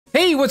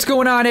what's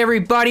going on,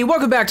 everybody?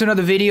 Welcome back to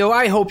another video.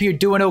 I hope you're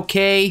doing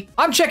okay.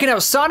 I'm checking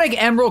out Sonic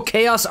Emerald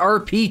Chaos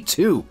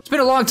RP2. It's been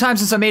a long time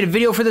since I made a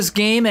video for this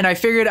game, and I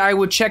figured I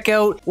would check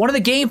out one of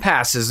the game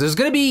passes. There's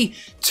gonna be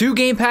 2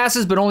 game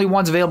passes, but only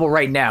one's available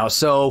right now.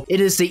 So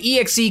it is the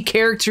EXE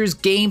Characters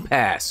Game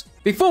Pass.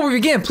 Before we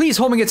begin, please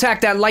homing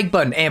attack that like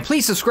button, and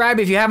please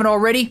subscribe if you haven't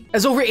already,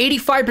 as over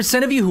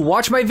 85% of you who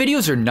watch my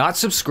videos are not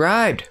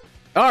subscribed.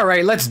 All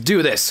right, let's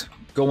do this.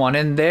 Go on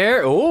in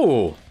there.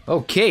 Oh.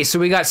 Okay, so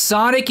we got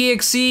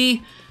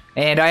SONIC.EXE,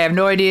 and I have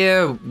no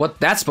idea what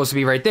that's supposed to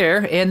be right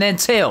there, and then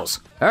TAILS.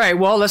 All right,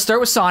 well, let's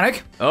start with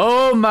Sonic.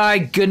 Oh my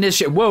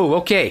goodness, whoa,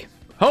 okay.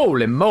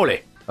 Holy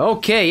moly.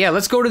 Okay, yeah,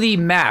 let's go to the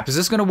map. Is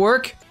this gonna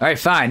work? All right,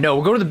 fine. No,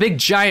 we'll go to the big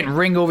giant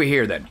ring over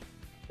here then.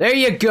 There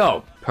you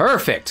go.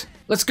 Perfect.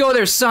 Let's go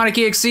there,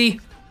 SONIC.EXE.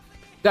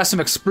 Got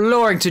some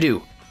exploring to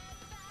do.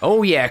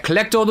 Oh yeah,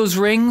 collect all those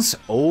rings.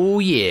 Oh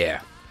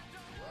yeah.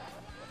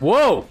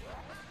 Whoa.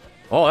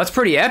 Oh, that's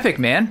pretty epic,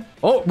 man.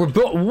 Oh,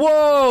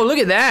 whoa, look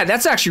at that.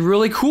 That's actually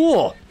really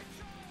cool.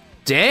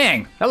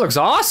 Dang, that looks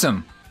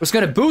awesome. It's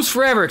gonna boost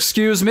forever,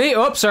 excuse me.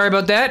 Oh, sorry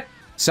about that.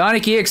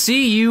 SONIC.EXE,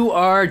 you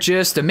are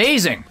just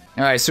amazing.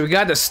 All right, so we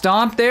got the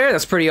stomp there.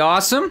 That's pretty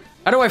awesome.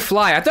 How do I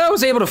fly? I thought I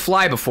was able to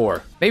fly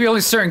before. Maybe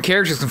only certain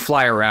characters can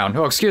fly around.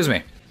 Oh, excuse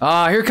me.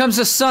 Here comes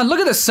the sun. Look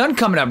at the sun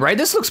coming up, right?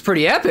 This looks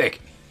pretty epic.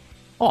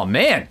 Oh,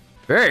 man,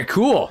 very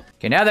cool.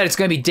 Okay, now that it's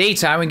gonna be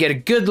daytime, we can get a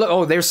good look.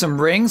 Oh, there's some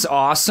rings.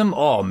 Awesome.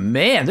 Oh,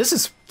 man, this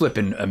is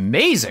flipping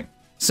amazing.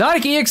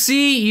 SONIC.EXE,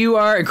 you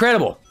are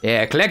incredible.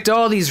 Yeah, collect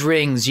all these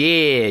rings.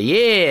 Yeah,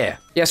 yeah.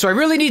 Yeah, so I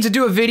really need to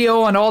do a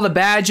video on all the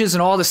badges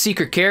and all the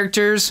secret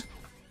characters.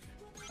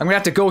 I'm gonna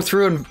have to go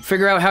through and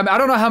figure out how, I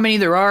don't know how many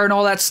there are and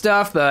all that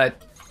stuff,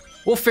 but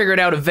we'll figure it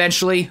out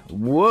eventually.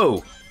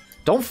 Whoa.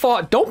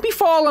 Don't be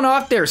falling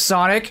off there,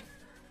 Sonic.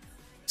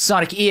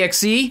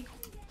 SONIC.EXE.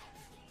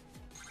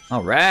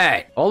 All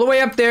right, all the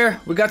way up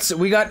there. We got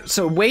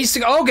some ways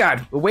to go. Oh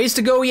God, ways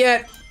to go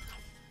yet.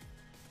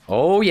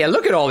 Oh yeah,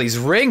 look at all these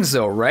rings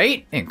though,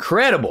 right?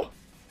 Incredible.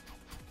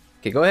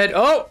 Okay, go ahead.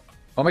 Oh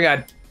my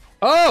God.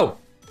 Oh,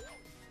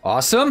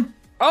 awesome.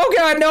 Oh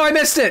God, no, I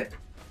missed it.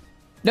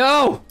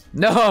 No.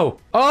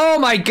 Oh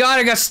my God,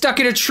 I got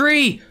stuck in a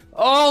tree.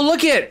 Oh,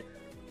 look it.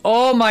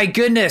 Oh my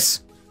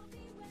goodness.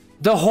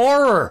 The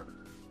horror.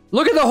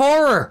 Look at the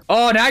horror.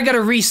 Oh, now I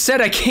gotta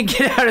reset. I can't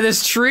get out of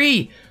this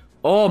tree.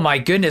 Oh my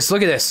goodness,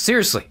 look at this,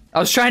 seriously. I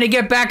was trying to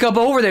get back up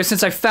over there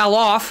since I fell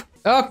off.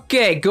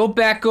 Okay, go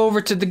back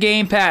over to the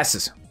game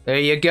passes. There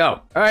you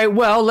go. All right,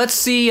 well, let's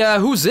see,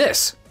 who's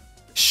this?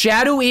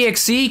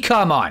 SHADOW.EXE,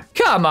 come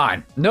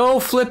on.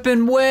 No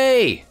flipping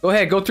way. Go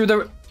ahead, go through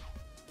the,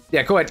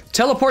 yeah, go ahead.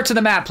 Teleport to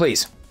the map,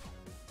 please.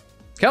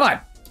 Come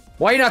on.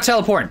 Why are you not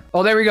teleporting?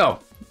 Oh, there we go.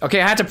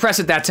 Okay, I had to press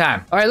it that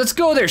time. All right, let's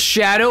go there,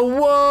 Shadow.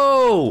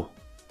 Whoa.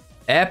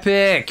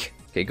 Epic.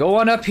 Okay, go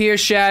on up here,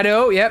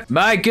 Shadow. Yep.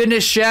 My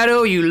goodness,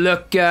 Shadow, you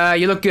look good.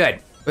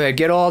 Go ahead,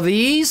 get all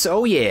these.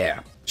 Oh, yeah.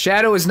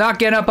 Shadow is not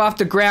getting up off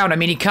the ground. I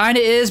mean, he kind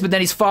of is, but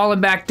then he's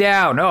falling back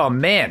down. Oh,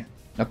 man.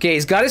 Okay,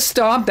 he's got his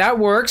stomp. That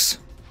works.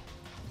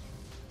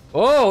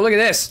 Oh, look at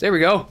this. There we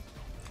go.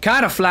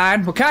 Kind of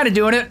flying. We're kind of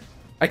doing it.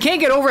 I can't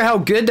get over how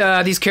good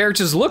these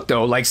characters look,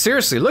 though. Like,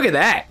 seriously, look at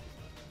that.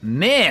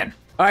 Man.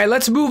 All right,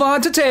 let's move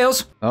on to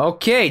TAILS.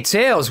 Okay,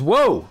 TAILS.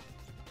 Whoa.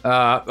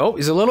 Oh,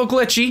 he's a little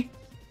glitchy.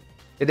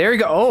 There we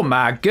go. Oh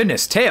my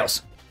goodness,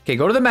 TAILS. Okay,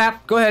 go to the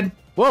map. Go ahead.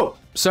 Whoa,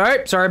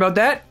 sorry about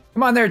that.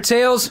 Come on there,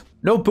 TAILS.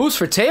 No boost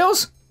for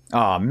TAILS?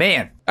 Oh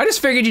man, I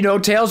just figured, you know,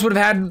 TAILS would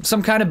have had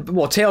some kind of,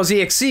 well,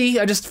 TAILS.EXE.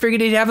 I just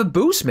figured he'd have a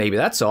boost, maybe.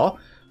 That's all.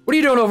 What are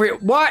you doing over here?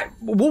 Why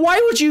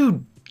would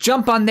you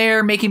jump on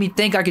there, making me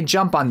think I could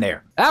jump on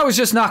there? That was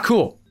just not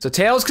cool. So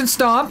TAILS can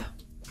stomp.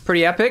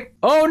 Pretty epic.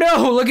 Oh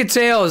no, look at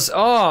TAILS.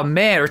 Oh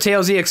man, or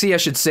TAILS.EXE, I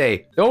should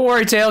say. Don't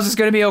worry, TAILS. It's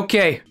gonna be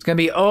okay. It's gonna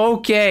be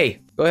okay.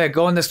 Go ahead,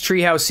 go in this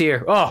treehouse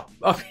here. Oh,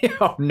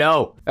 no.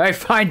 All right,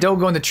 fine, don't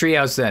go in the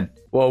treehouse then.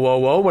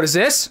 Whoa, what is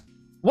this?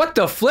 What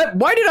the flip?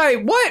 Why did I,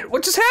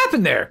 what just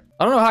happened there?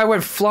 I don't know how I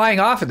went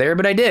flying off of there,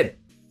 but I did.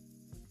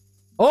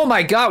 Oh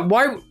my God,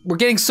 why, we're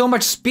getting so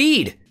much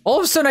speed. All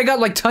of a sudden I got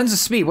like tons of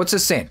speed. What's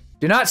this saying?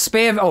 Do not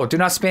spam, oh, do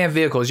not spam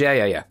vehicles,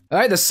 yeah. All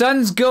right, the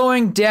sun's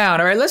going down.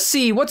 All right, let's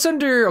see, what's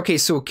under, okay,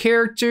 so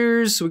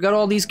characters. We got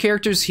all these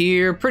characters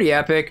here, pretty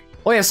epic.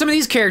 Oh yeah, some of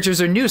these characters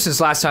are new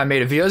since last time I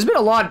made a video. There's been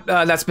a lot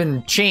that's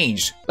been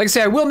changed. Like I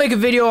say, I will make a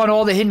video on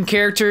all the hidden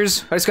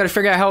characters. I just gotta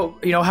figure out how,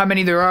 you know, how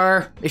many there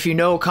are. If you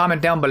know,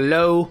 comment down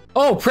below.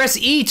 Oh, press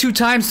E 2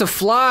 times to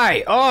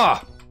fly. Oh,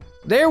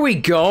 there we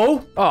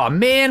go. Oh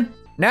man,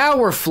 now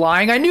we're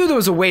flying. I knew there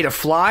was a way to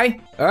fly.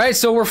 All right,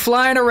 so we're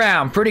flying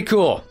around, pretty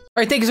cool. All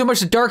right, thank you so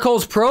much to Dark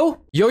Holes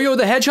Pro, Yo-Yo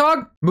the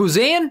Hedgehog,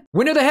 Musean,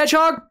 Winner the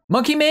Hedgehog,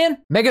 Monkey Man,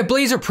 Mega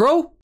Blazer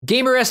Pro,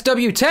 Gamer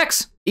SW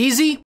Tex,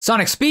 Easy,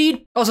 Sonic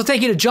Speed. Also,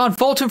 thank you to John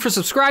Fulton for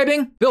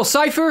subscribing, Bill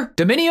Cipher,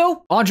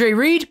 Dominio, Andre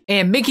Reed,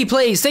 and Mickey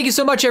Plays. Thank you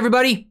so much,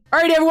 everybody. All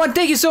right, everyone,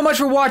 thank you so much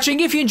for watching.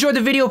 If you enjoyed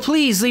the video,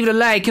 please leave it a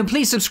like and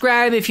please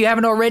subscribe if you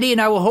haven't already,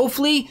 and I will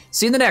hopefully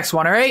see you in the next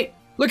one, all right?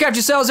 Look after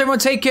yourselves, everyone.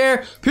 Take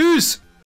care. Peace.